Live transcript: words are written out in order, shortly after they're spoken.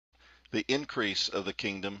the increase of the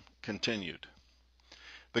kingdom continued.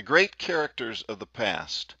 The great characters of the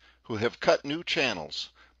past, who have cut new channels,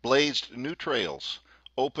 blazed new trails,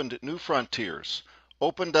 opened new frontiers,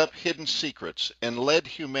 opened up hidden secrets, and led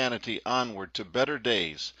humanity onward to better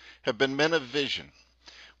days, have been men of vision.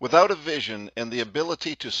 Without a vision and the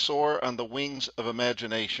ability to soar on the wings of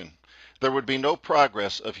imagination, there would be no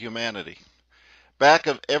progress of humanity. Back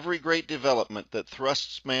of every great development that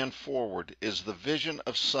thrusts man forward is the vision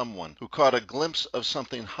of someone who caught a glimpse of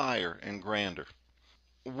something higher and grander.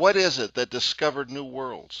 What is it that discovered new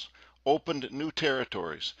worlds, opened new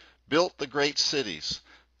territories, built the great cities,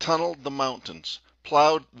 tunneled the mountains,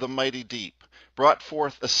 plowed the mighty deep, brought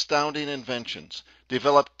forth astounding inventions,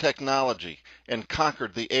 developed technology, and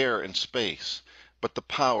conquered the air and space, but the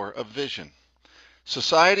power of vision?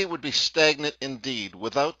 Society would be stagnant indeed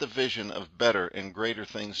without the vision of better and greater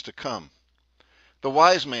things to come. The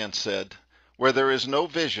wise man said, "Where there is no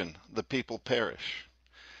vision, the people perish."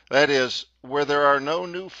 That is, where there are no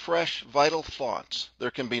new, fresh, vital thoughts,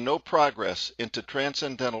 there can be no progress into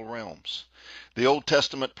transcendental realms. The Old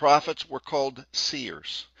Testament prophets were called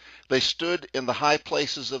seers. They stood in the high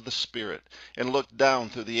places of the Spirit and looked down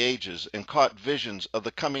through the ages and caught visions of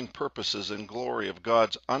the coming purposes and glory of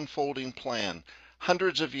God's unfolding plan,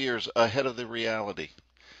 hundreds of years ahead of the reality.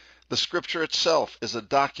 The Scripture itself is a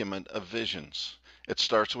document of visions. It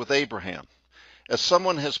starts with Abraham. As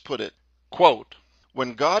someone has put it, quote,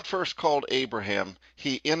 "When God first called Abraham,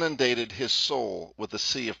 he inundated his soul with a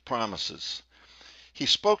sea of promises. He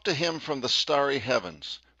spoke to him from the starry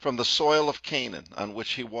heavens, from the soil of Canaan on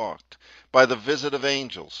which he walked, by the visit of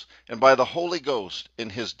angels, and by the Holy Ghost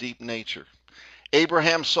in his deep nature.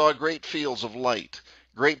 Abraham saw great fields of light,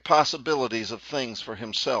 great possibilities of things for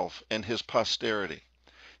himself and his posterity.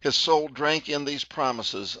 His soul drank in these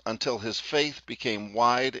promises until his faith became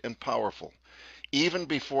wide and powerful, even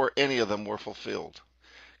before any of them were fulfilled.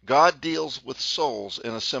 God deals with souls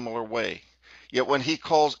in a similar way. Yet when he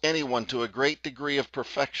calls anyone to a great degree of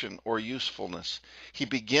perfection or usefulness, he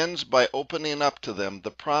begins by opening up to them the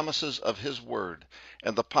promises of his word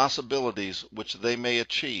and the possibilities which they may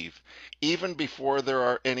achieve, even before there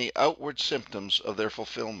are any outward symptoms of their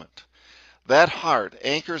fulfillment. That heart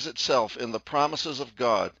anchors itself in the promises of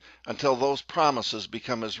God until those promises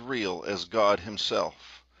become as real as God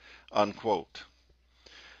himself." Unquote.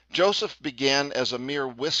 Joseph began as a mere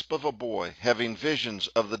wisp of a boy, having visions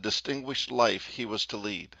of the distinguished life he was to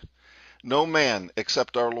lead. No man,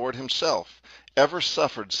 except our Lord himself, ever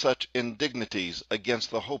suffered such indignities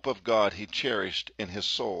against the hope of God he cherished in his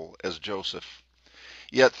soul as Joseph.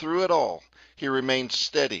 Yet through it all, he remained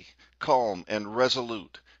steady, calm, and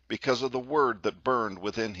resolute because of the word that burned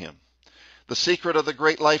within him. The secret of the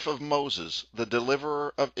great life of Moses, the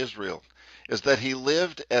deliverer of Israel, is that he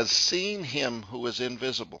lived as seeing him who is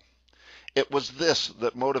invisible. It was this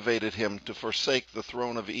that motivated him to forsake the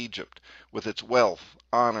throne of Egypt with its wealth,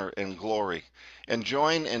 honor, and glory, and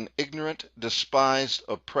join an ignorant, despised,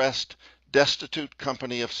 oppressed, destitute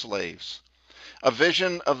company of slaves. A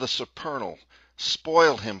vision of the supernal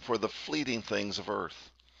spoiled him for the fleeting things of earth.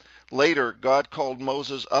 Later, God called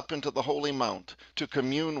Moses up into the holy mount to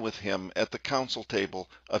commune with him at the council table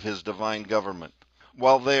of his divine government.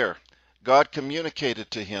 While there, God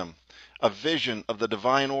communicated to him a vision of the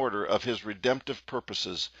divine order of his redemptive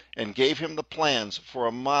purposes and gave him the plans for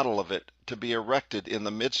a model of it to be erected in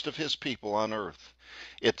the midst of his people on earth.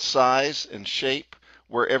 Its size and shape,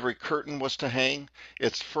 where every curtain was to hang,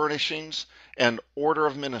 its furnishings and order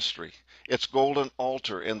of ministry, its golden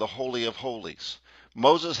altar in the Holy of Holies.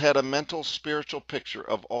 Moses had a mental, spiritual picture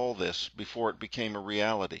of all this before it became a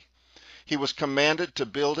reality. He was commanded to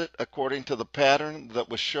build it according to the pattern that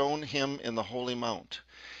was shown him in the Holy Mount.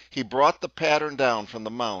 He brought the pattern down from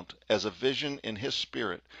the mount as a vision in his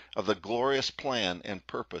spirit of the glorious plan and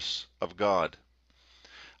purpose of God.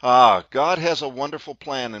 God has a wonderful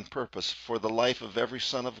plan and purpose for the life of every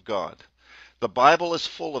son of God. The Bible is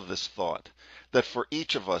full of this thought, that for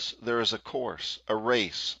each of us there is a course, a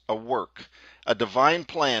race, a work, a divine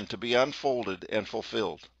plan to be unfolded and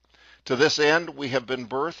fulfilled. To this end we have been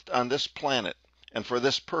birthed on this planet, and for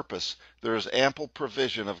this purpose there is ample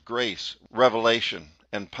provision of grace, revelation,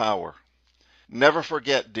 and power. Never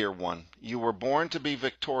forget, dear one, you were born to be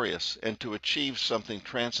victorious and to achieve something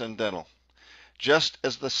transcendental. Just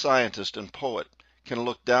as the scientist and poet can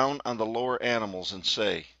look down on the lower animals and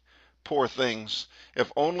say, "Poor things,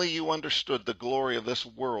 if only you understood the glory of this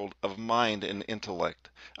world of mind and intellect,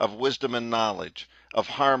 of wisdom and knowledge, of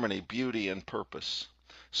harmony, beauty, and purpose."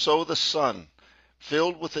 So the Son,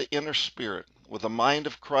 filled with the inner spirit, with the mind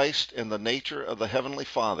of Christ and the nature of the Heavenly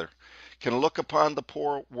Father, can look upon the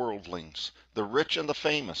poor worldlings, the rich and the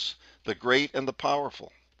famous, the great and the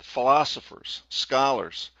powerful, philosophers,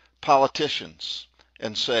 scholars, politicians,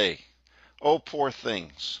 and say, "Oh, poor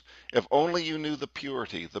things, if only you knew the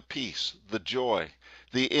purity, the peace, the joy,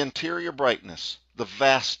 the interior brightness, the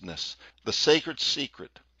vastness, the sacred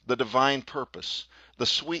secret, the divine purpose, the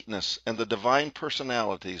sweetness and the divine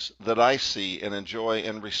personalities that I see and enjoy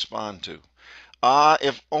and respond to. Ah,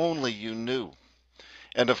 if only you knew."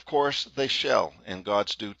 And of course they shall in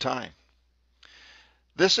God's due time.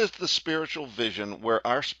 This is the spiritual vision where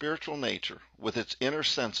our spiritual nature, with its inner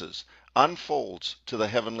senses, unfolds to the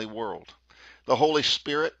heavenly world. The Holy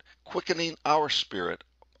Spirit, quickening our spirit,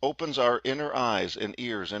 opens our inner eyes and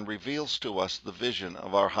ears and reveals to us the vision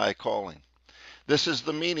of our high calling. This is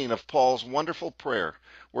the meaning of Paul's wonderful prayer,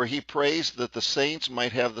 where he prays that the saints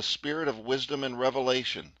might have the spirit of wisdom and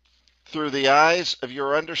revelation, through the eyes of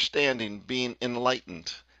your understanding being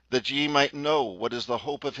enlightened, that ye might know what is the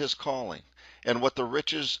hope of his calling, and what the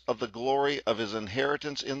riches of the glory of his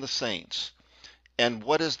inheritance in the saints, and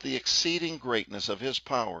what is the exceeding greatness of his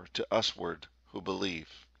power to usward who believe.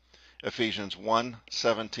 Ephesians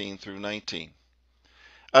 1:17 through 19.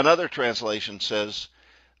 Another translation says,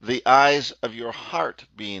 the eyes of your heart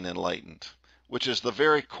being enlightened, which is the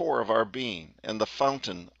very core of our being and the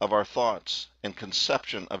fountain of our thoughts and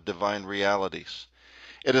conception of divine realities.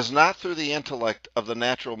 It is not through the intellect of the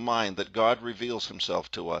natural mind that God reveals himself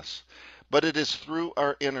to us, but it is through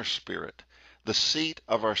our inner spirit, the seat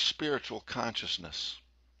of our spiritual consciousness.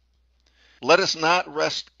 Let us not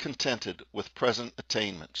rest contented with present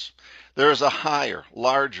attainments. There is a higher,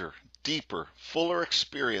 larger, deeper, fuller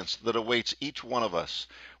experience that awaits each one of us,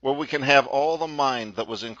 where we can have all the mind that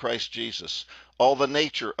was in Christ Jesus, all the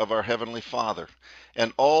nature of our Heavenly Father,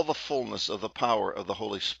 and all the fullness of the power of the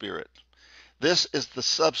Holy Spirit. This is the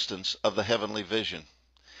substance of the heavenly vision.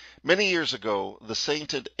 Many years ago, the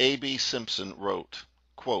sainted A.B. Simpson wrote,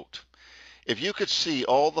 quote, "If you could see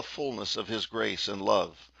all the fullness of his grace and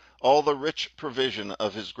love, all the rich provision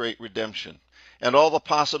of his great redemption, and all the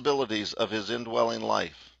possibilities of his indwelling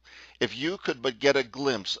life, if you could but get a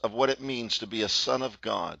glimpse of what it means to be a son of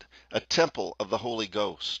God, a temple of the Holy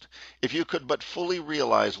Ghost, if you could but fully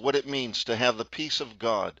realize what it means to have the peace of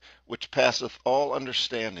God, which passeth all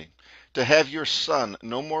understanding, to have your sun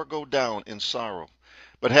no more go down in sorrow,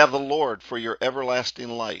 but have the Lord for your everlasting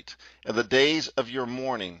light, and the days of your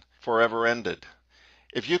mourning forever ended.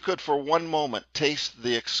 If you could for one moment taste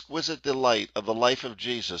the exquisite delight of the life of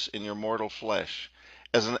Jesus in your mortal flesh,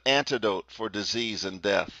 as an antidote for disease and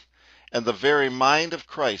death, and the very mind of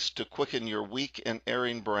Christ to quicken your weak and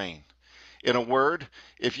erring brain. In a word,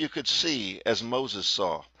 if you could see, as Moses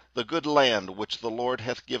saw, the good land which the Lord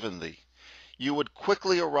hath given thee, you would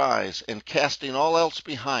quickly arise, and casting all else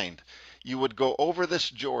behind, you would go over this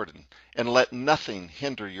Jordan, and let nothing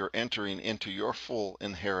hinder your entering into your full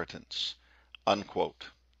inheritance." Unquote.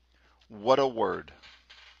 What a word.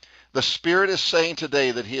 The Spirit is saying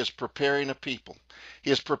today that he is preparing a people.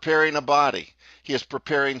 He is preparing a body. He is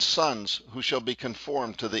preparing sons who shall be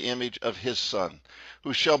conformed to the image of his Son,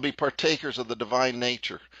 who shall be partakers of the divine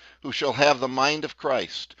nature, who shall have the mind of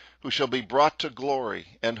Christ, who shall be brought to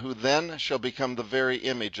glory, and who then shall become the very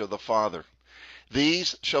image of the Father.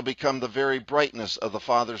 These shall become the very brightness of the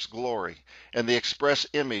Father's glory, and the express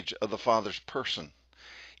image of the Father's person.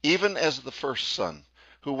 Even as the first son,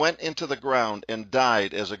 who went into the ground and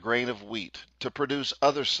died as a grain of wheat, to produce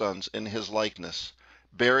other sons in his likeness,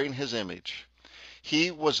 bearing his image.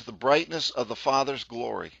 He was the brightness of the Father's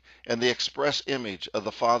glory, and the express image of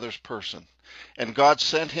the Father's person, and God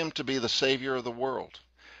sent him to be the Savior of the world.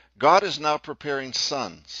 God is now preparing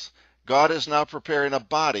sons. God is now preparing a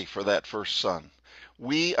body for that first son.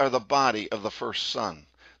 We are the body of the first son,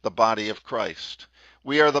 the body of Christ.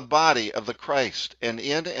 We are the body of the Christ, and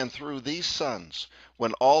in and through these sons,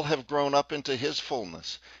 when all have grown up into his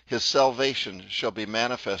fullness, his salvation shall be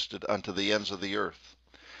manifested unto the ends of the earth.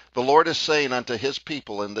 The Lord is saying unto his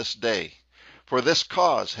people in this day, "For this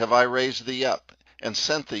cause have I raised thee up, and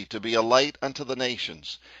sent thee to be a light unto the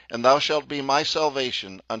nations, and thou shalt be my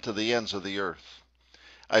salvation unto the ends of the earth."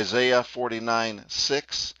 Isaiah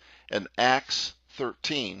 49:6 and Acts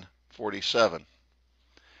 13:47.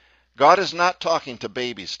 God is not talking to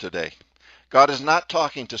babies today. God is not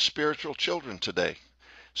talking to spiritual children today.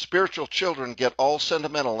 Spiritual children get all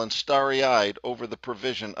sentimental and starry-eyed over the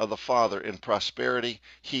provision of the Father in prosperity,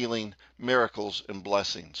 healing, miracles, and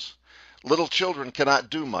blessings. Little children cannot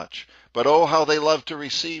do much, but oh, how they love to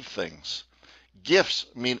receive things. Gifts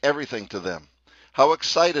mean everything to them. How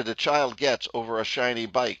excited a child gets over a shiny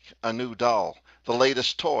bike, a new doll, the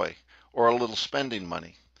latest toy, or a little spending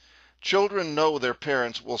money. Children know their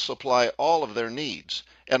parents will supply all of their needs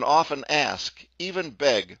and often ask, even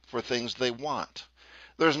beg, for things they want.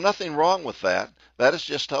 There's nothing wrong with that. That is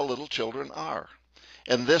just how little children are.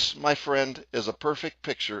 And this, my friend, is a perfect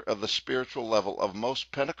picture of the spiritual level of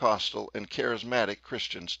most Pentecostal and charismatic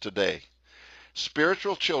Christians today.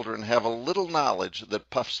 Spiritual children have a little knowledge that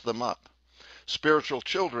puffs them up. Spiritual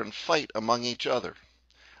children fight among each other.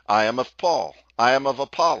 I am of Paul. I am of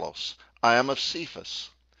Apollos. I am of Cephas.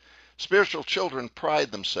 Spiritual children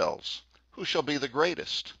pride themselves. Who shall be the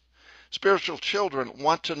greatest? Spiritual children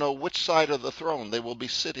want to know which side of the throne they will be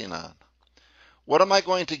sitting on. What am I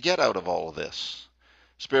going to get out of all of this?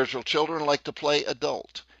 Spiritual children like to play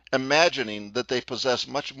adult, imagining that they possess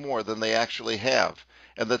much more than they actually have,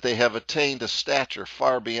 and that they have attained a stature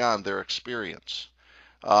far beyond their experience.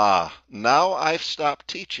 Now I've stopped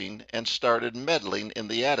teaching and started meddling in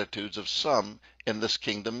the attitudes of some in this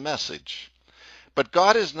kingdom message. But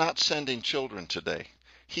God is not sending children today.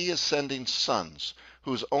 He is sending sons,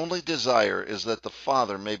 whose only desire is that the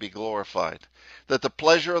Father may be glorified, that the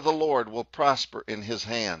pleasure of the Lord will prosper in his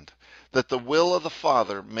hand, that the will of the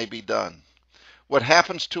Father may be done. What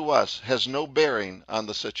happens to us has no bearing on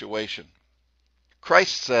the situation.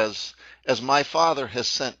 Christ says, "As my Father has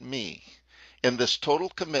sent me," in this total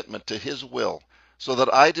commitment to his will, so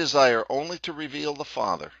that I desire only to reveal the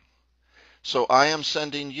Father. So I am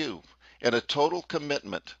sending you in a total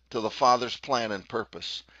commitment to the Father's plan and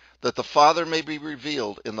purpose, that the Father may be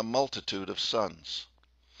revealed in the multitude of sons.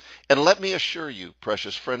 And let me assure you,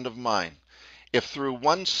 precious friend of mine, if through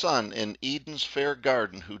one son in Eden's fair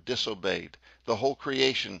garden who disobeyed, the whole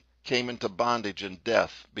creation came into bondage and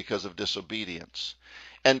death because of disobedience,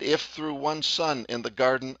 and if through one son in the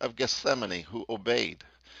Garden of Gethsemane who obeyed,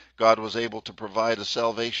 God was able to provide a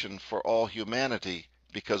salvation for all humanity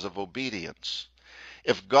because of obedience.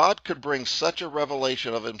 If God could bring such a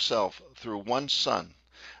revelation of himself through one son,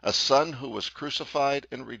 a son who was crucified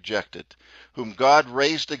and rejected, whom God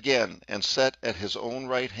raised again and set at his own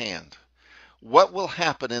right hand, what will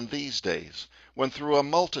happen in these days when through a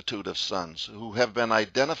multitude of sons who have been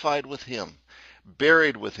identified with him,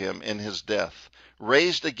 buried with him in his death,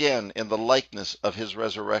 raised again in the likeness of his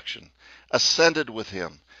resurrection, ascended with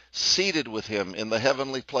him, seated with him in the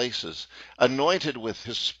heavenly places, anointed with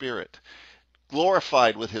his Spirit,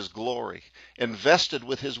 glorified with his glory, invested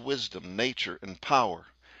with his wisdom, nature, and power?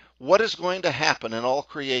 What is going to happen in all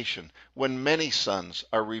creation when many sons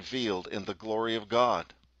are revealed in the glory of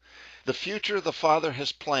God? The future the Father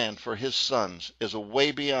has planned for his sons is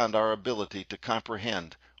way beyond our ability to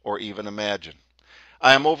comprehend or even imagine.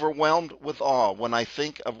 I am overwhelmed with awe when I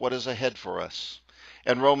think of what is ahead for us.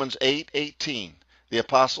 In Romans 8:18, the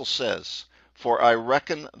apostle says, "For I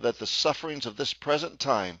reckon that the sufferings of this present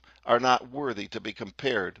time are not worthy to be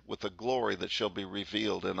compared with the glory that shall be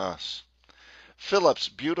revealed in us." Philip's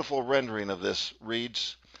beautiful rendering of this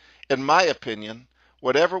reads, "In my opinion,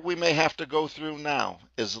 whatever we may have to go through now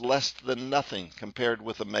is less than nothing compared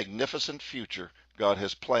with the magnificent future God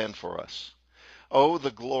has planned for us." Oh,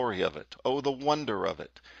 the glory of it! Oh, the wonder of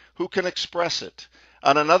it! Who can express it?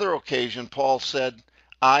 On another occasion, Paul said,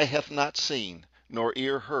 "Eye hath not seen, nor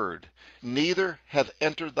ear heard, neither hath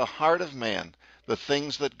entered the heart of man the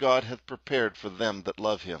things that God hath prepared for them that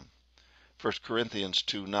love him." 1 Corinthians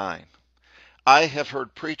 2:9. I have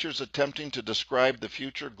heard preachers attempting to describe the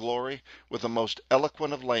future glory with the most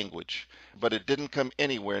eloquent of language, but it didn't come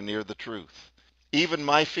anywhere near the truth. Even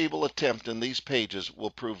my feeble attempt in these pages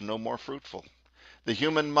will prove no more fruitful. The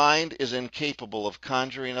human mind is incapable of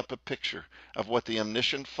conjuring up a picture of what the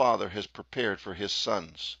omniscient Father has prepared for his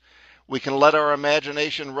sons. We can let our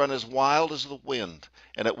imagination run as wild as the wind,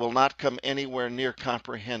 and it will not come anywhere near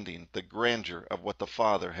comprehending the grandeur of what the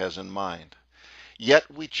Father has in mind.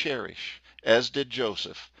 Yet we cherish, as did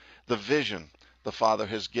Joseph, the vision the Father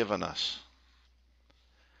has given us.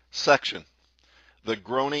 Section: The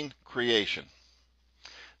Groaning Creation.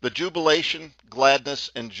 The jubilation, gladness,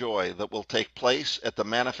 and joy that will take place at the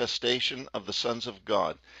manifestation of the sons of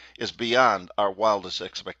God is beyond our wildest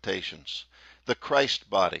expectations. The Christ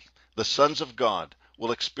body, the sons of God,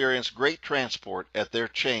 will experience great transport at their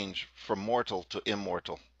change from mortal to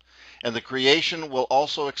immortal. And the creation will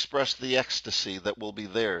also express the ecstasy that will be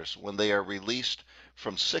theirs when they are released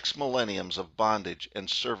from 6 millenniums of bondage and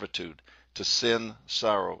servitude to sin,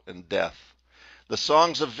 sorrow, and death. The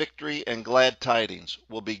songs of victory and glad tidings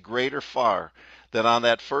will be greater far than on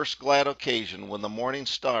that first glad occasion when the morning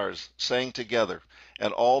stars sang together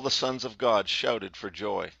and all the sons of God shouted for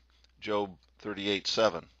joy. Job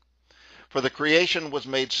 38:7. For the creation was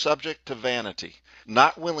made subject to vanity,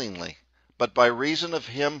 not willingly, but by reason of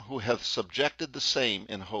him who hath subjected the same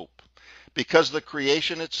in hope, because the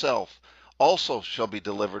creation itself also shall be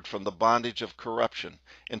delivered from the bondage of corruption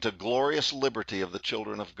into glorious liberty of the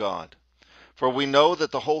children of God. For we know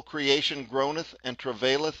that the whole creation groaneth and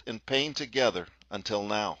travaileth in pain together until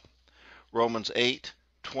now. Romans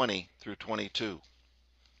 8:20 through 22.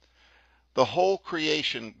 The whole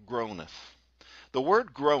creation groaneth. The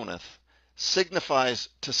word groaneth signifies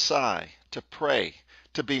to sigh, to pray,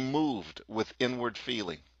 to be moved with inward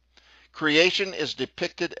feeling. Creation is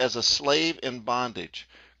depicted as a slave in bondage,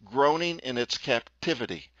 groaning in its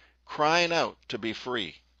captivity, crying out to be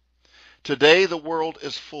free. Today the world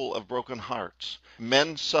is full of broken hearts.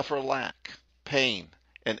 Men suffer lack, pain,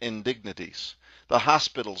 and indignities. The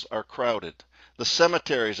hospitals are crowded. The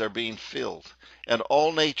cemeteries are being filled, and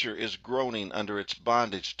all nature is groaning under its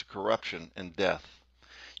bondage to corruption and death.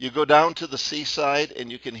 You go down to the seaside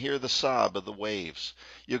and you can hear the sob of the waves.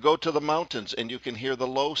 You go to the mountains and you can hear the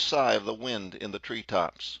low sigh of the wind in the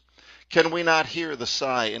treetops. Can we not hear the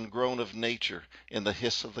sigh and groan of nature in the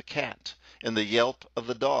hiss of the cat, in the yelp of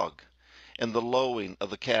the dog, in the lowing of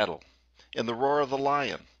the cattle, in the roar of the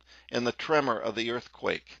lion, in the tremor of the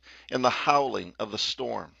earthquake, in the howling of the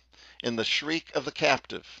storm, in the shriek of the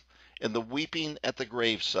captive, in the weeping at the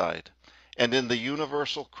graveside, and in the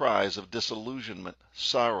universal cries of disillusionment,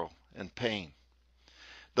 sorrow, and pain?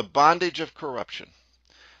 The bondage of corruption.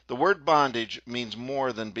 The word bondage means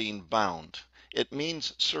more than being bound. It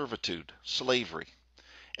means servitude, slavery.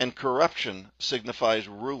 And corruption signifies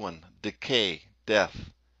ruin, decay, death,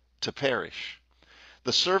 to perish.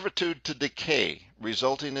 The servitude to decay,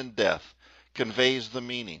 resulting in death, conveys the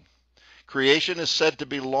meaning. Creation is said to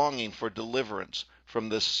be longing for deliverance from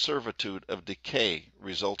this servitude of decay,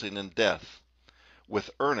 resulting in death, with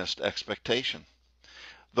earnest expectation.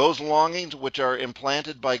 Those longings which are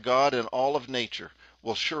implanted by God in all of nature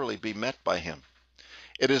will surely be met by Him.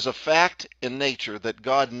 It is a fact in nature that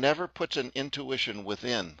God never puts an intuition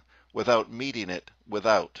within without meeting it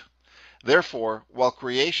without. Therefore, while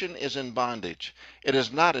creation is in bondage, it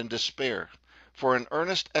is not in despair, for an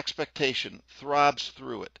earnest expectation throbs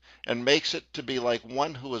through it and makes it to be like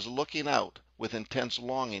one who is looking out with intense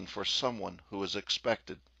longing for someone who is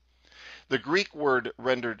expected. The Greek word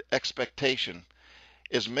rendered expectation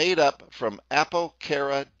is made up from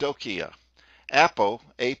apokarodokia. Apo,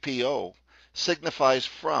 A-P-O, signifies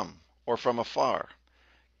from or from afar.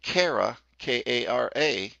 Kara,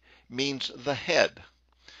 K-A-R-A, means the head.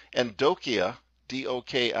 And dokia,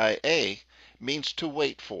 D-O-K-I-A, means to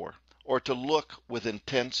wait for, or to look with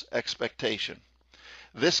intense expectation.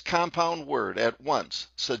 This compound word at once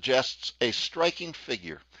suggests a striking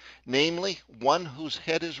figure, namely one whose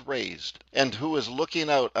head is raised, and who is looking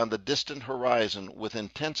out on the distant horizon with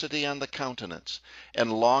intensity on the countenance,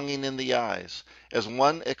 and longing in the eyes, as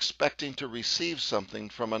one expecting to receive something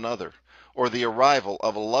from another, or the arrival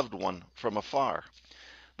of a loved one from afar.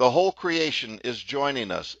 The whole creation is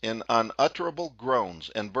joining us in unutterable groans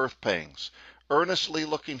and birth pangs, earnestly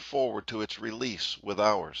looking forward to its release with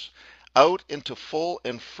ours, out into full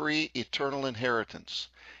and free eternal inheritance.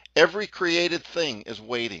 Every created thing is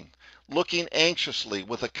waiting, looking anxiously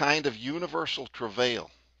with a kind of universal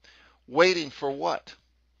travail. Waiting for what?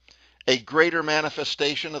 A greater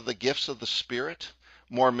manifestation of the gifts of the Spirit?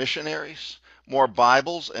 More missionaries? More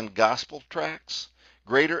Bibles and gospel tracts?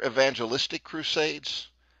 Greater evangelistic crusades?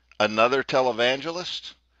 Another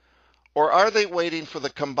televangelist? Or are they waiting for the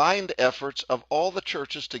combined efforts of all the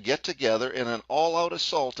churches to get together in an all-out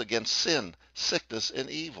assault against sin, sickness, and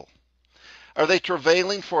evil? Are they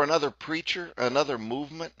travailing for another preacher, another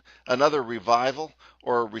movement, another revival,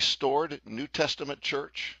 or a restored New Testament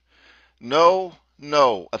church? No,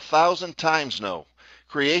 no, 1,000 times no.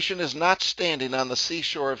 Creation is not standing on the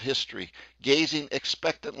seashore of history, gazing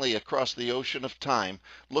expectantly across the ocean of time,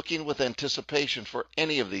 looking with anticipation for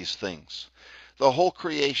any of these things. The whole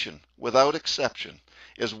creation, without exception,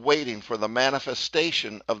 is waiting for the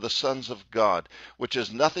manifestation of the sons of God, which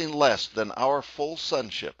is nothing less than our full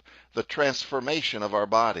sonship, the transformation of our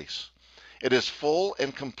bodies. It is full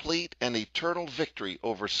and complete and eternal victory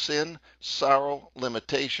over sin, sorrow,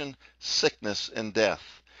 limitation, sickness, and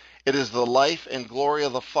death. It is the life and glory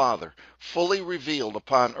of the Father, fully revealed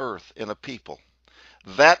upon earth in a people.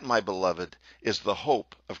 That, my beloved, is the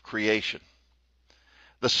hope of creation.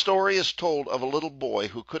 The story is told of a little boy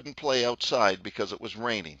who couldn't play outside because it was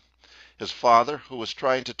raining. His father, who was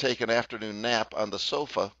trying to take an afternoon nap on the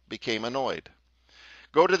sofa, became annoyed.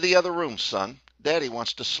 "Go to the other room, son. Daddy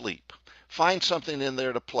wants to sleep. Find something in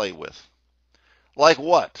there to play with." "Like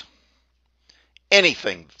what?"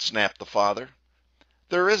 "Anything," snapped the father.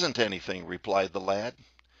 "There isn't anything," replied the lad.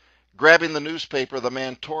 Grabbing the newspaper, the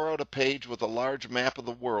man tore out a page with a large map of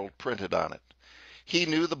the world printed on it. He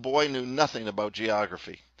knew the boy knew nothing about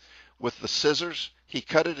geography. With the scissors, he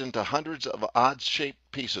cut it into hundreds of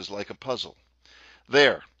odd-shaped pieces like a puzzle.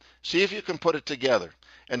 There, see if you can put it together,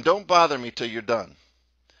 and don't bother me till you're done.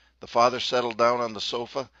 The father settled down on the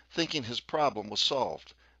sofa, thinking his problem was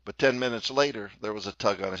solved, but 10 minutes later there was a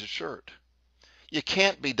tug on his shirt. You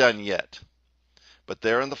can't be done yet. But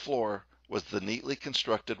there on the floor was the neatly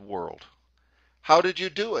constructed world. How did you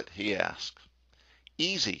do it? He asked.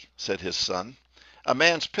 Easy, said his son. A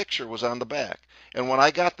man's picture was on the back, and when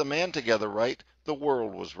I got the man together right, the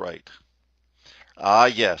world was right. Ah,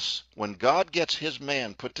 yes, when God gets his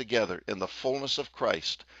man put together in the fullness of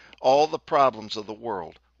Christ, all the problems of the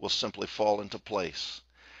world will simply fall into place.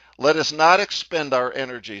 Let us not expend our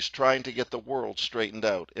energies trying to get the world straightened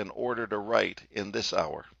out in order to right in this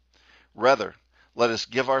hour. Rather, let us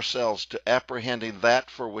give ourselves to apprehending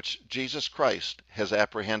that for which Jesus Christ has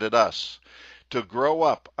apprehended us, to grow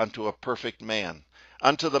up unto a perfect man,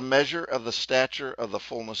 unto the measure of the stature of the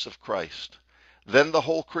fullness of Christ. Then the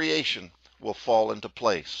whole creation will fall into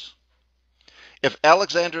place. If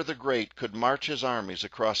Alexander the Great could march his armies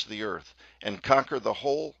across the earth and conquer the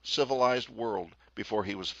whole civilized world before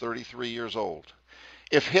he was 33 years old,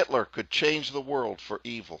 if Hitler could change the world for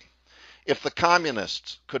evil, if the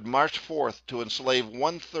communists could march forth to enslave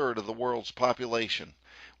 1/3 of the world's population,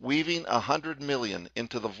 weaving 100 million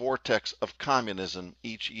into the vortex of communism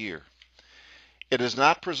each year, it is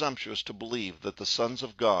not presumptuous to believe that the sons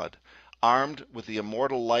of God, armed with the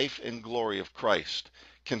immortal life and glory of Christ,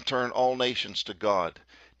 can turn all nations to God,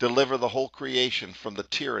 deliver the whole creation from the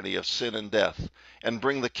tyranny of sin and death, and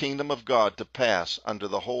bring the kingdom of God to pass under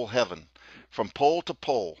the whole heaven, from pole to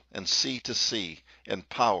pole and sea to sea, in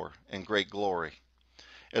power and great glory.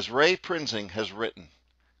 As Ray Prinzing has written,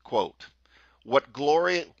 quote, "What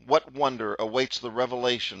glory, what wonder awaits the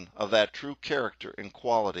revelation of that true character and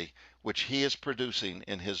quality which he is producing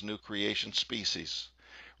in his new creation species.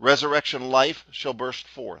 Resurrection life shall burst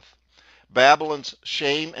forth. Babylon's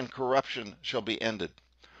shame and corruption shall be ended.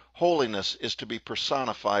 Holiness is to be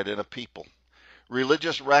personified in a people.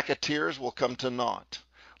 Religious racketeers will come to naught.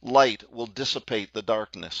 Light will dissipate the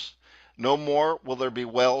darkness. No more will there be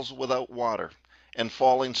wells without water, and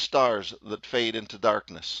falling stars that fade into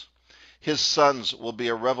darkness. His sons will be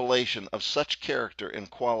a revelation of such character and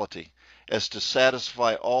quality as to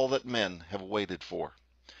satisfy all that men have waited for."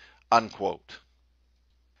 Unquote.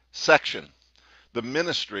 Section: The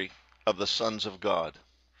Ministry of the Sons of God.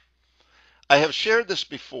 I have shared this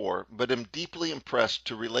before, but am deeply impressed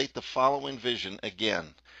to relate the following vision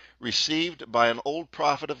again, received by an old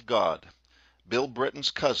prophet of God, Bill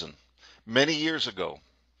Britton's cousin, many years ago,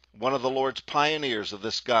 one of the Lord's pioneers of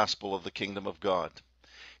this gospel of the kingdom of God.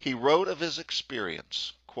 He wrote of his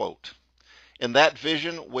experience, quote, "In that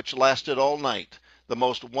vision which lasted all night, the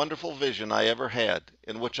most wonderful vision I ever had,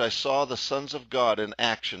 in which I saw the sons of God in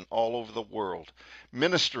action all over the world,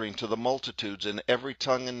 ministering to the multitudes in every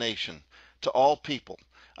tongue and nation, to all people,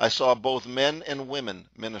 I saw both men and women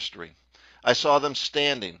ministering. I saw them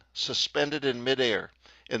standing, suspended in midair,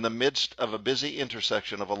 in the midst of a busy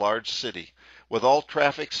intersection of a large city, with all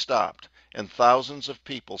traffic stopped, and thousands of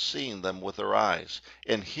people seeing them with their eyes,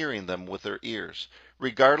 and hearing them with their ears,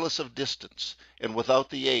 regardless of distance, and without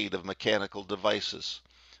the aid of mechanical devices.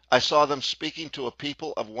 I saw them speaking to a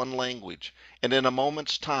people of one language, and in a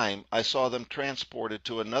moment's time I saw them transported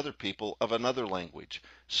to another people of another language,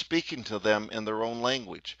 speaking to them in their own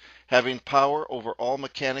language, having power over all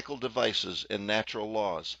mechanical devices and natural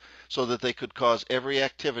laws, so that they could cause every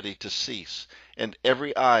activity to cease, and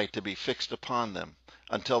every eye to be fixed upon them,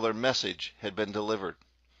 until their message had been delivered.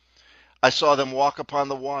 I saw them walk upon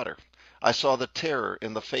the water. I saw the terror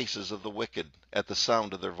in the faces of the wicked at the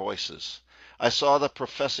sound of their voices. I saw the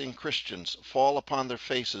professing Christians fall upon their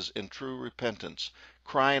faces in true repentance,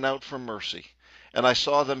 crying out for mercy, and I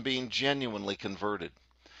saw them being genuinely converted.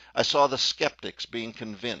 I saw the skeptics being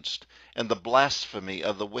convinced, and the blasphemy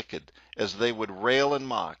of the wicked, as they would rail and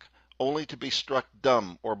mock, only to be struck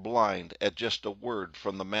dumb or blind at just a word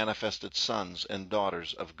from the manifested sons and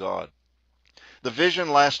daughters of God. The vision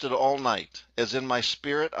lasted all night, as in my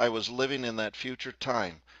spirit I was living in that future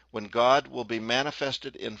time, when God will be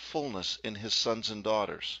manifested in fullness in his sons and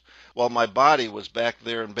daughters, while my body was back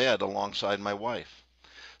there in bed alongside my wife.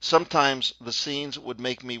 Sometimes the scenes would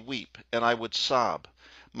make me weep, and I would sob,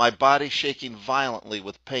 my body shaking violently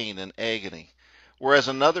with pain and agony, whereas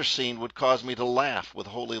another scene would cause me to laugh with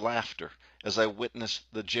holy laughter, as I witnessed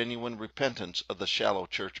the genuine repentance of the shallow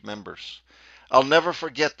church members. I'll never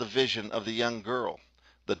forget the vision of the young girl,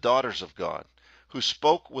 the daughters of God, who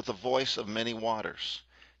spoke with the voice of many waters.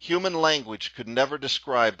 Human language could never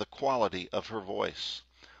describe the quality of her voice.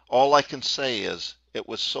 All I can say is, it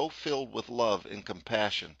was so filled with love and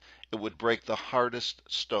compassion, it would break the hardest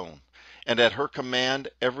stone. And at her command,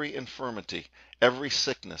 every infirmity, every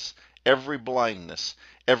sickness, every blindness,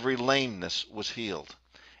 every lameness was healed.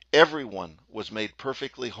 Everyone was made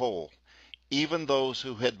perfectly whole, even those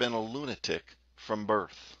who had been a lunatic from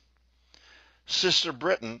birth. Sister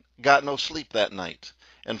Britton got no sleep that night,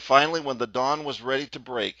 and finally, when the dawn was ready to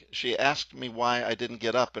break, she asked me why I didn't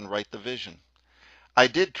get up and write the vision. I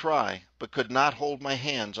did try, but could not hold my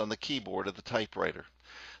hands on the keyboard of the typewriter.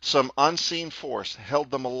 Some unseen force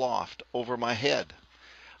held them aloft over my head.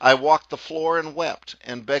 I walked the floor and wept,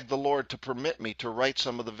 and begged the Lord to permit me to write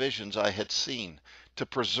some of the visions I had seen, to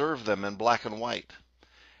preserve them in black and white.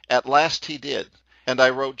 At last he did, and I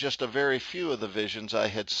wrote just a very few of the visions I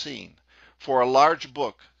had seen, for a large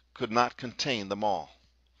book could not contain them all."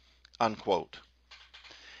 Unquote.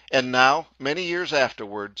 And now, many years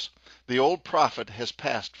afterwards, the old prophet has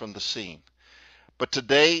passed from the scene. But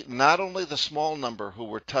today, not only the small number who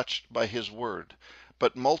were touched by his word,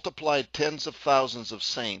 but multiplied tens of thousands of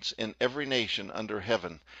saints in every nation under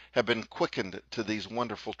heaven have been quickened to these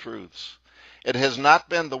wonderful truths. It has not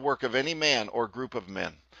been the work of any man or group of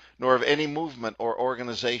men, nor of any movement or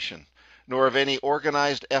organization, nor of any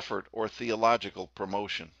organized effort or theological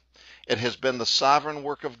promotion. It has been the sovereign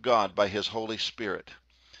work of God by his Holy Spirit.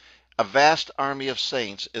 A vast army of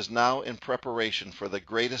saints is now in preparation for the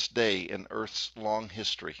greatest day in earth's long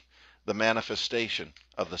history, the manifestation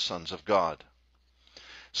of the sons of God.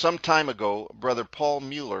 Some time ago, Brother Paul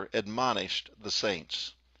Mueller admonished the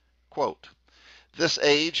saints, quote, "This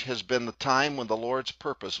age has been the time when the Lord's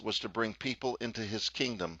purpose was to bring people into his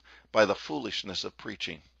kingdom by the foolishness of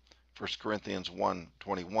preaching." 1 Corinthians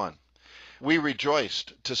 1:21. We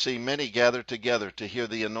rejoiced to see many gathered together to hear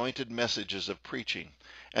the anointed messages of preaching,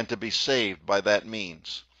 and to be saved by that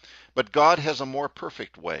means. But God has a more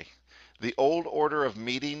perfect way. The old order of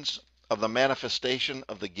meetings, of the manifestation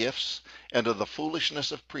of the gifts, and of the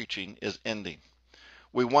foolishness of preaching is ending.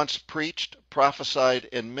 We once preached, prophesied,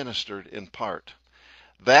 and ministered in part.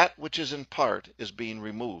 That which is in part is being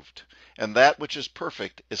removed, and that which is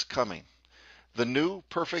perfect is coming. The new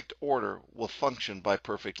perfect order will function by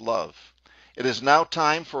perfect love. It is now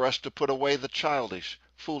time for us to put away the childish,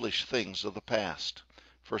 foolish things of the past.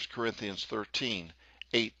 1 Corinthians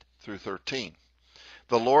 13:8-13.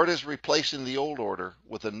 The Lord is replacing the old order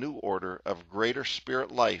with a new order of greater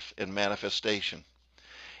spirit life and manifestation.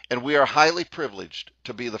 And we are highly privileged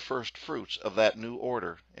to be the first fruits of that new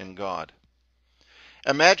order in God.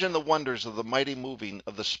 Imagine the wonders of the mighty moving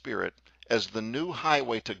of the Spirit as the new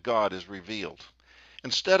highway to God is revealed.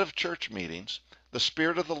 Instead of church meetings, the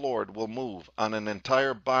Spirit of the Lord will move on an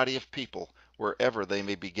entire body of people wherever they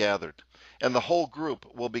may be gathered, and the whole group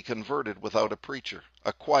will be converted without a preacher,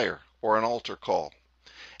 a choir, or an altar call.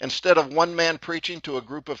 Instead of one man preaching to a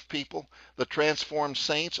group of people, the transformed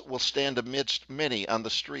saints will stand amidst many on the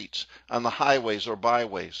streets, on the highways or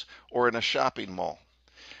byways, or in a shopping mall.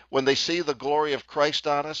 When they see the glory of Christ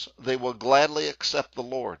on us, they will gladly accept the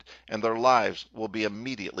Lord, and their lives will be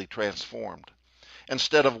immediately transformed.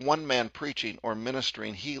 Instead of one man preaching or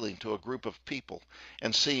ministering healing to a group of people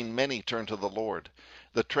and seeing many turn to the Lord,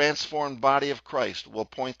 the transformed body of Christ will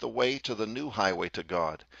point the way to the new highway to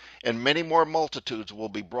God, and many more multitudes will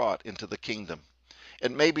be brought into the kingdom.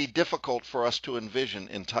 It may be difficult for us to envision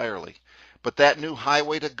entirely, but that new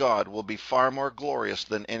highway to God will be far more glorious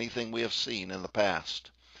than anything we have seen in the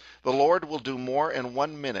past. The Lord will do more in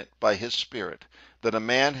 1 minute by his Spirit than a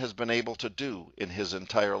man has been able to do in his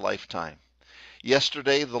entire lifetime.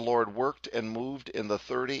 Yesterday the Lord worked and moved in the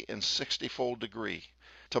 30 and 60-fold degree.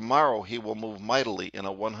 Tomorrow he will move mightily in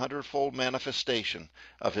a 100-fold manifestation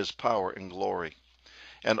of his power and glory.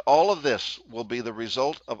 And all of this will be the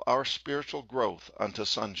result of our spiritual growth unto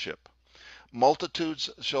sonship.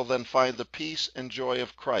 Multitudes shall then find the peace and joy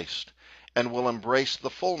of Christ, and will embrace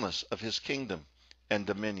the fullness of his kingdom and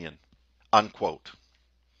dominion." Unquote.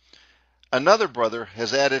 Another brother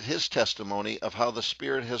has added his testimony of how the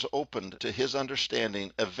Spirit has opened to his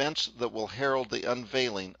understanding events that will herald the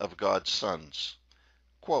unveiling of God's sons.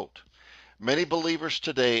 Quote, "Many believers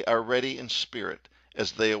today are ready in spirit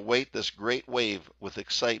as they await this great wave with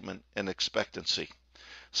excitement and expectancy.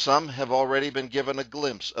 Some have already been given a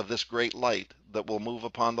glimpse of this great light that will move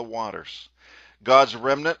upon the waters. God's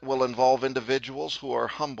remnant will involve individuals who are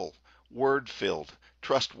humble, word-filled,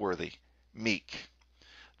 trustworthy, meek.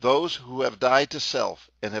 Those who have died to self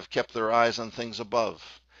and have kept their eyes on things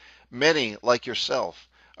above. Many, like yourself,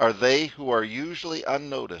 are they who are usually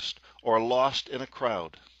unnoticed or lost in a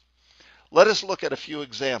crowd. Let us look at a few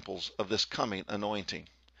examples of this coming anointing.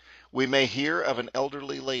 We may hear of an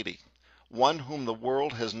elderly lady. one whom the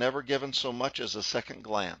world has never given so much as a second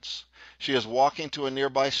glance. She is walking to a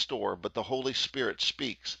nearby store, but the Holy Spirit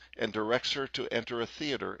speaks and directs her to enter a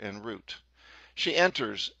theater en route. She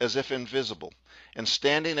enters as if invisible, and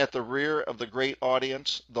standing at the rear of the great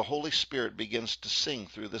audience, the Holy Spirit begins to sing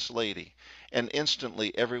through this lady, and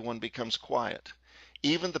instantly everyone becomes quiet.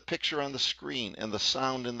 Even the picture on the screen and the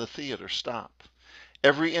sound in the theater stop.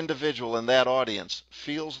 Every individual in that audience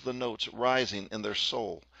feels the notes rising in their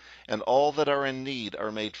soul, and all that are in need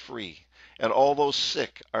are made free, and all those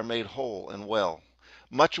sick are made whole and well.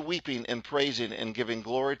 Much weeping and praising and giving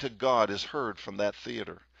glory to God is heard from that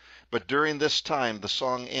theater. But during this time the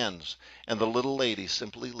song ends, and the little lady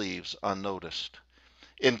simply leaves unnoticed.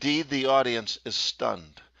 Indeed, the audience is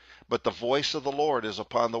stunned. But the voice of the Lord is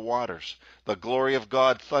upon the waters. The glory of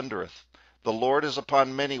God thundereth. The Lord is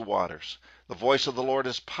upon many waters. The voice of the Lord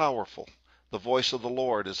is powerful. The voice of the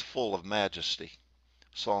Lord is full of majesty.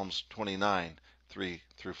 Psalms 29,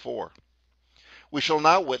 3-4. We shall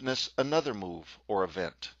now witness another move or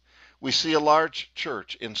event. We see a large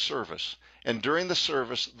church in service, and during the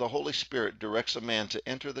service the Holy Spirit directs a man to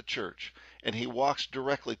enter the church, and he walks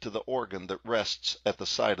directly to the organ that rests at the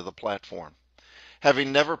side of the platform.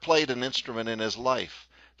 Having never played an instrument in his life,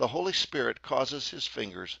 the Holy Spirit causes his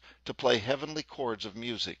fingers to play heavenly chords of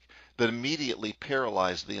music that immediately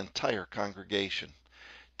paralyze the entire congregation.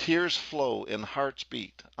 Tears flow and hearts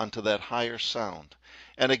beat unto that higher sound,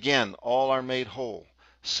 and again all are made whole,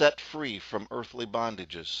 set free from earthly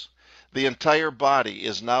bondages. The entire body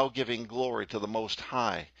is now giving glory to the Most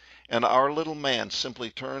High, and our little man simply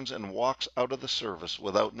turns and walks out of the service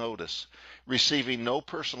without notice, receiving no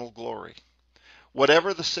personal glory.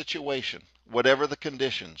 Whatever the situation, whatever the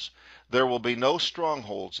conditions, there will be no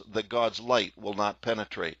strongholds that God's light will not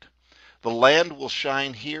penetrate. The land will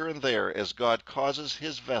shine here and there as God causes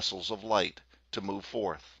his vessels of light to move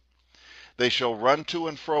forth. They shall run to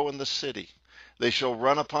and fro in the city. They shall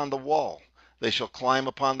run upon the wall. They shall climb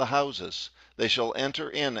upon the houses. They shall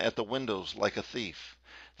enter in at the windows like a thief.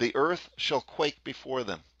 The earth shall quake before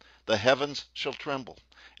them. The heavens shall tremble.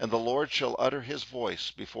 And the Lord shall utter his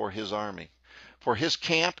voice before his army. For his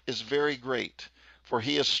camp is very great. For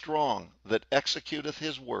he is strong that executeth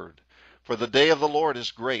his word. For the day of the Lord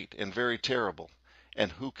is great and very terrible,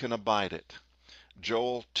 and who can abide it?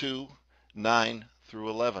 Joel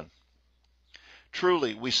 2:9-11.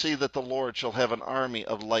 Truly, we see that the Lord shall have an army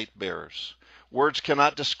of light bearers. Words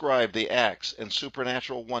cannot describe the acts and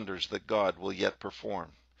supernatural wonders that God will yet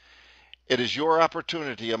perform. It is your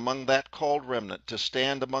opportunity among that called remnant to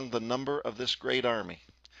stand among the number of this great army.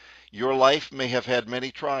 Your life may have had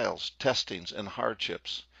many trials, testings, and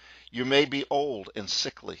hardships. You may be old and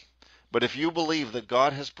sickly. But if you believe that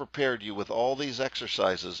God has prepared you with all these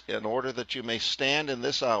exercises in order that you may stand in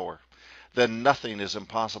this hour, then nothing is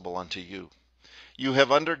impossible unto you. You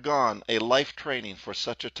have undergone a life training for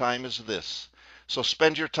such a time as this, so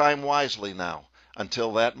spend your time wisely now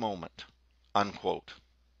until that moment." Unquote.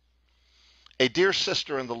 A dear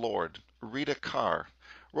sister in the Lord, Rita Carr,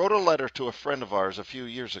 wrote a letter to a friend of ours a few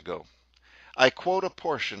years ago. I quote a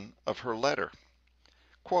portion of her letter.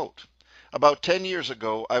 Quote, "About 10 years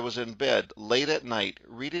ago, I was in bed late at night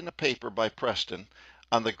reading a paper by Preston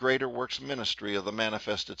on the greater works ministry of the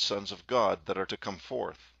manifested sons of God that are to come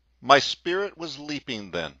forth. My spirit was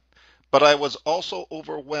leaping then, but I was also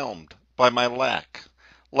overwhelmed by my lack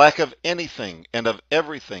of anything and of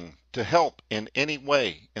everything to help in any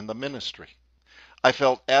way in the ministry. I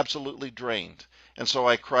felt absolutely drained, and so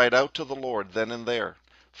I cried out to the Lord then and there,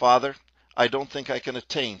 'Father, I don't think I can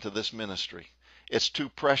attain to this ministry. It's too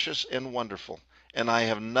precious and wonderful, and I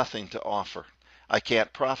have nothing to offer. I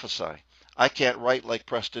can't prophesy. I can't write like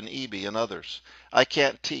Preston Eby and others. I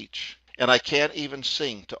can't teach, and I can't even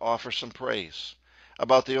sing to offer some praise.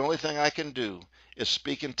 About the only thing I can do is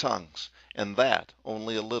speak in tongues, and that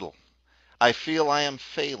only a little. I feel I am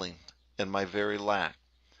failing in my very lack.'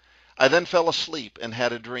 I then fell asleep and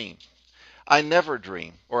had a dream. I never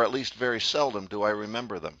dream, or at least very seldom do I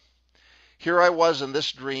remember them. Here I was in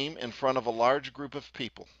this dream in front of a large group of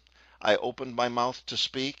people. I opened my mouth to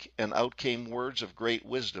speak, and out came words of great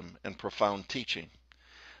wisdom and profound teaching.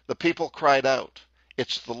 The people cried out,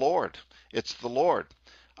 'It's the Lord! It's the Lord!'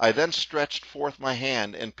 I then stretched forth my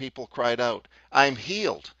hand, and people cried out, 'I'm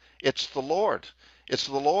healed! It's the Lord! It's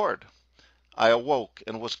the Lord!' I awoke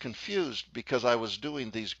and was confused because I was doing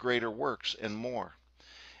these greater works and more.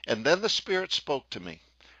 And then the Spirit spoke to me,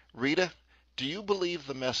 'Rita, do you believe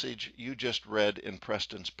the message you just read in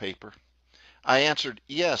Preston's paper?' I answered,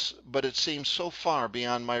 'Yes, but it seems so far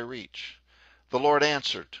beyond my reach.' The Lord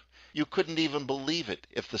answered, 'You couldn't even believe it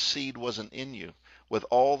if the seed wasn't in you, with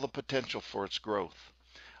all the potential for its growth.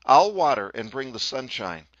 I'll water and bring the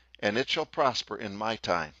sunshine, and it shall prosper in my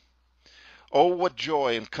time. Oh, what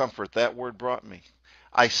joy and comfort that word brought me.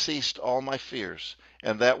 I ceased all my fears,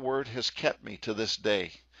 and that word has kept me to this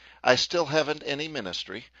day. I still haven't any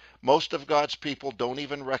ministry. Most of God's people don't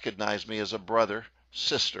even recognize me as a brother,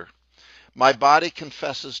 sister. My body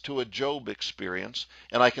confesses to a Job experience,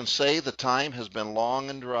 and I can say the time has been long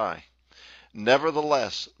and dry.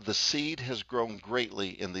 Nevertheless, the seed has grown greatly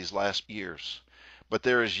in these last years. But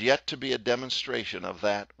there is yet to be a demonstration of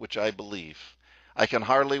that which I believe. I can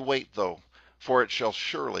hardly wait, though, for it shall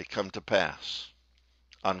surely come to pass.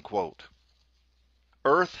 Unquote.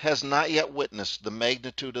 Earth has not yet witnessed the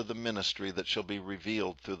magnitude of the ministry that shall be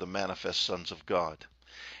revealed through the manifest sons of God.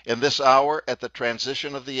 In this hour, at the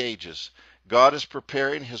transition of the ages, God is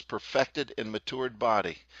preparing his perfected and matured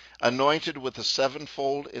body, anointed with the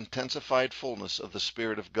sevenfold intensified fullness of the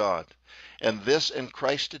Spirit of God. And this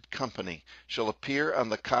enchrysted company shall appear on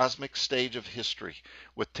the cosmic stage of history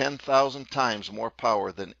with 10,000 times more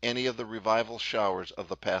power than any of the revival showers of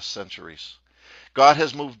the past centuries. God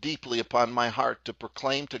has moved deeply upon my heart to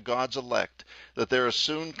proclaim to God's elect that there is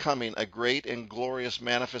soon coming a great and glorious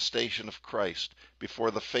manifestation of Christ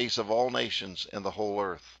before the face of all nations and the whole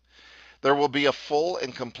earth. There will be a full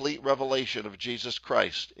and complete revelation of Jesus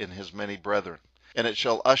Christ in his many brethren, and it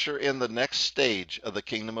shall usher in the next stage of the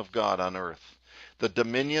kingdom of God on earth, the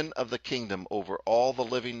dominion of the kingdom over all the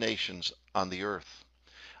living nations on the earth.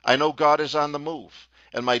 I know God is on the move,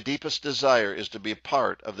 and my deepest desire is to be a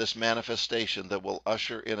part of this manifestation that will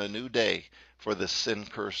usher in a new day for this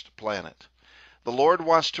sin-cursed planet. The Lord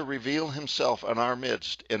wants to reveal himself in our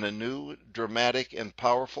midst in a new, dramatic, and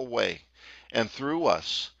powerful way, and through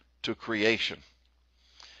us to creation.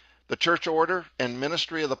 The church order and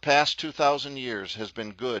ministry of the past 2,000 years has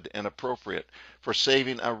been good and appropriate for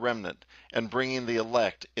saving a remnant and bringing the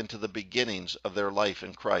elect into the beginnings of their life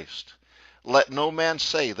in Christ. Let no man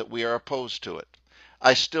say that we are opposed to it.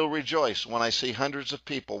 I still rejoice when I see hundreds of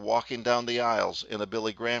people walking down the aisles in a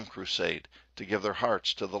Billy Graham crusade to give their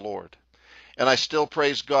hearts to the Lord. And I still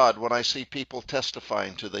praise God when I see people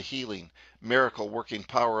testifying to the healing, miracle-working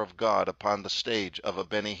power of God upon the stage of a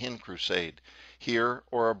Benny Hinn crusade, here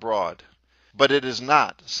or abroad. But it is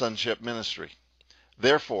not sonship ministry.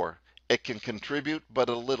 Therefore, it can contribute but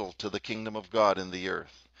a little to the kingdom of God in the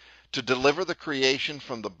earth. To deliver the creation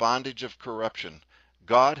from the bondage of corruption,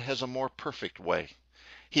 God has a more perfect way.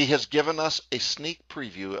 He has given us a sneak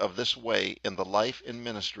preview of this way in the life and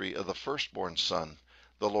ministry of the firstborn Son,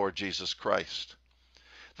 the Lord Jesus Christ.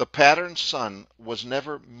 The pattern son was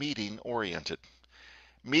never meeting-oriented.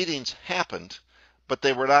 Meetings happened, but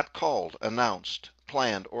they were not called, announced,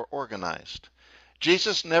 planned, or organized.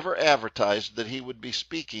 Jesus never advertised that he would be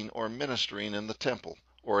speaking or ministering in the temple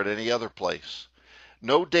or at any other place.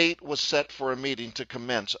 No date was set for a meeting to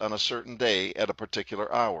commence on a certain day at a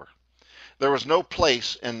particular hour. There was no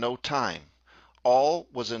place and no time. All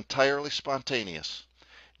was entirely spontaneous.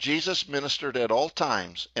 Jesus ministered at all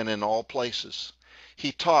times and in all places.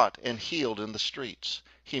 He taught and healed in the streets.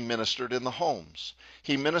 He ministered in the homes.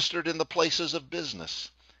 He ministered in the places of business.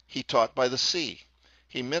 He taught by the sea.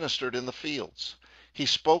 He ministered in the fields. He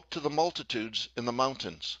spoke to the multitudes in the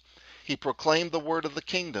mountains. He proclaimed the word of the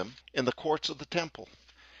kingdom in the courts of the temple.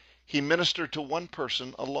 He ministered to one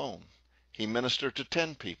person alone. He ministered to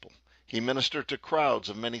 10 people. He ministered to crowds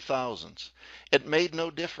of many thousands. It made no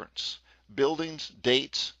difference. Buildings,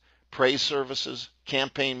 dates, praise services,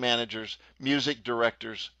 campaign managers, music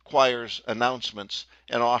directors, choirs, announcements,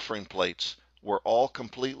 and offering plates were all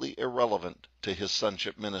completely irrelevant to his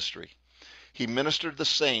sonship ministry. He ministered the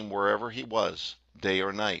same wherever he was, day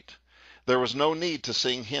or night. There was no need to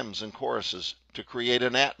sing hymns and choruses to create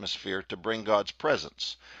an atmosphere to bring God's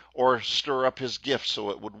presence, or stir up his gift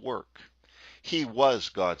so it would work. He was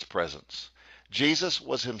God's presence. Jesus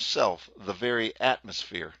was himself the very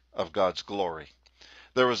atmosphere of God's glory.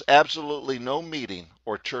 There was absolutely no meeting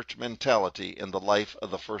or church mentality in the life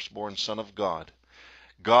of the firstborn Son of God.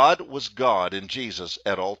 God was God in Jesus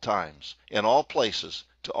at all times, in all places,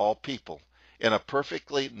 to all people, in a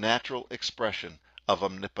perfectly natural expression of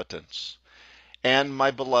omnipotence. And,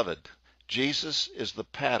 my beloved, Jesus is the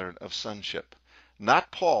pattern of sonship.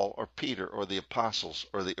 Not Paul or Peter or the apostles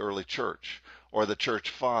or the early church or the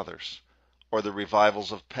church fathers or the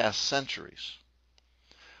revivals of past centuries.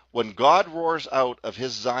 When God roars out of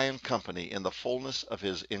his Zion company in the fullness of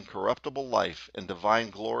his incorruptible life and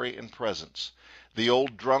divine glory and presence, the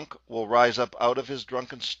old drunk will rise up out of his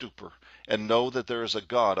drunken stupor and know that there is a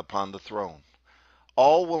God upon the throne.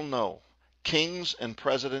 All will know, kings and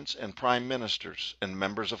presidents and prime ministers and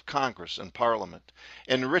members of Congress and Parliament,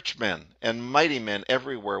 and rich men and mighty men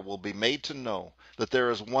everywhere will be made to know that there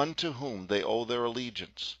is one to whom they owe their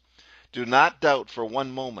allegiance. Do not doubt for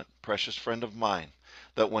one moment, precious friend of mine,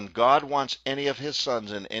 that when God wants any of his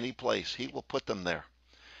sons in any place, he will put them there.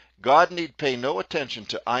 God need pay no attention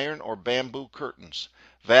to iron or bamboo curtains,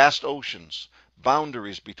 vast oceans,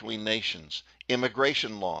 boundaries between nations,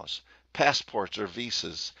 immigration laws, passports or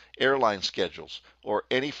visas, airline schedules, or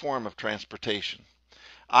any form of transportation.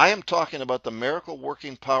 I am talking about the miracle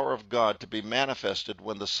working power of God to be manifested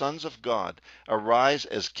when the sons of God arise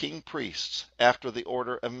as king priests after the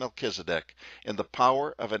order of Melchizedek in the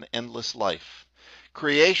power of an endless life.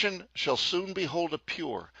 Creation shall soon behold a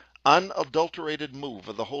pure, unadulterated move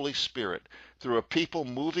of the Holy Spirit through a people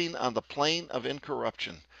moving on the plane of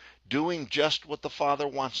incorruption, doing just what the Father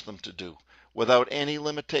wants them to do, without any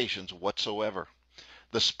limitations whatsoever.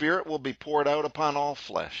 The Spirit will be poured out upon all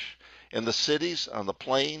flesh, in the cities, on the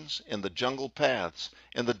plains, in the jungle paths,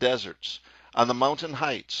 in the deserts, on the mountain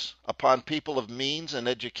heights, upon people of means and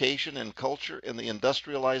education and culture in the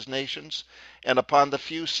industrialized nations, and upon the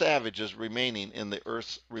few savages remaining in the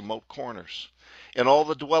earth's remote corners. In all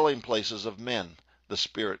the dwelling places of men, the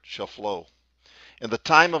Spirit shall flow. In the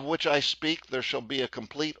time of which I speak, there shall be a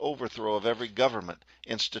complete overthrow of every government,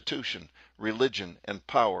 institution, religion, and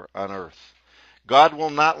power on earth. God will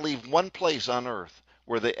not leave one place on earth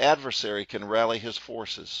where the adversary can rally his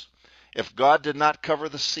forces. If God did not cover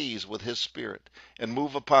the seas with his Spirit and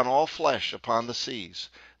move upon all flesh upon the seas,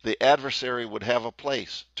 the adversary would have a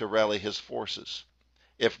place to rally his forces.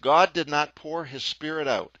 If God did not pour his Spirit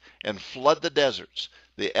out and flood the deserts,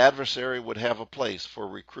 the adversary would have a place for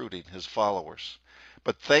recruiting his followers.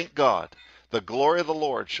 But thank God, the glory of the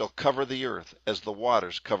Lord shall cover the earth as the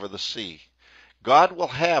waters cover the sea. God will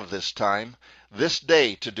have this time, this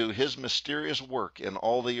day, to do his mysterious work in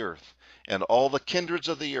all the earth, and all the kindreds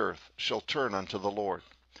of the earth shall turn unto the Lord.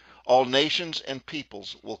 All nations and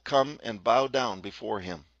peoples will come and bow down before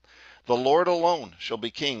him. The Lord alone shall be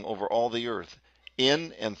king over all the earth,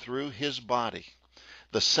 in and through his body.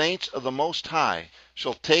 The saints of the Most High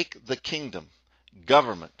shall take the kingdom,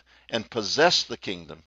 government, and possess the kingdom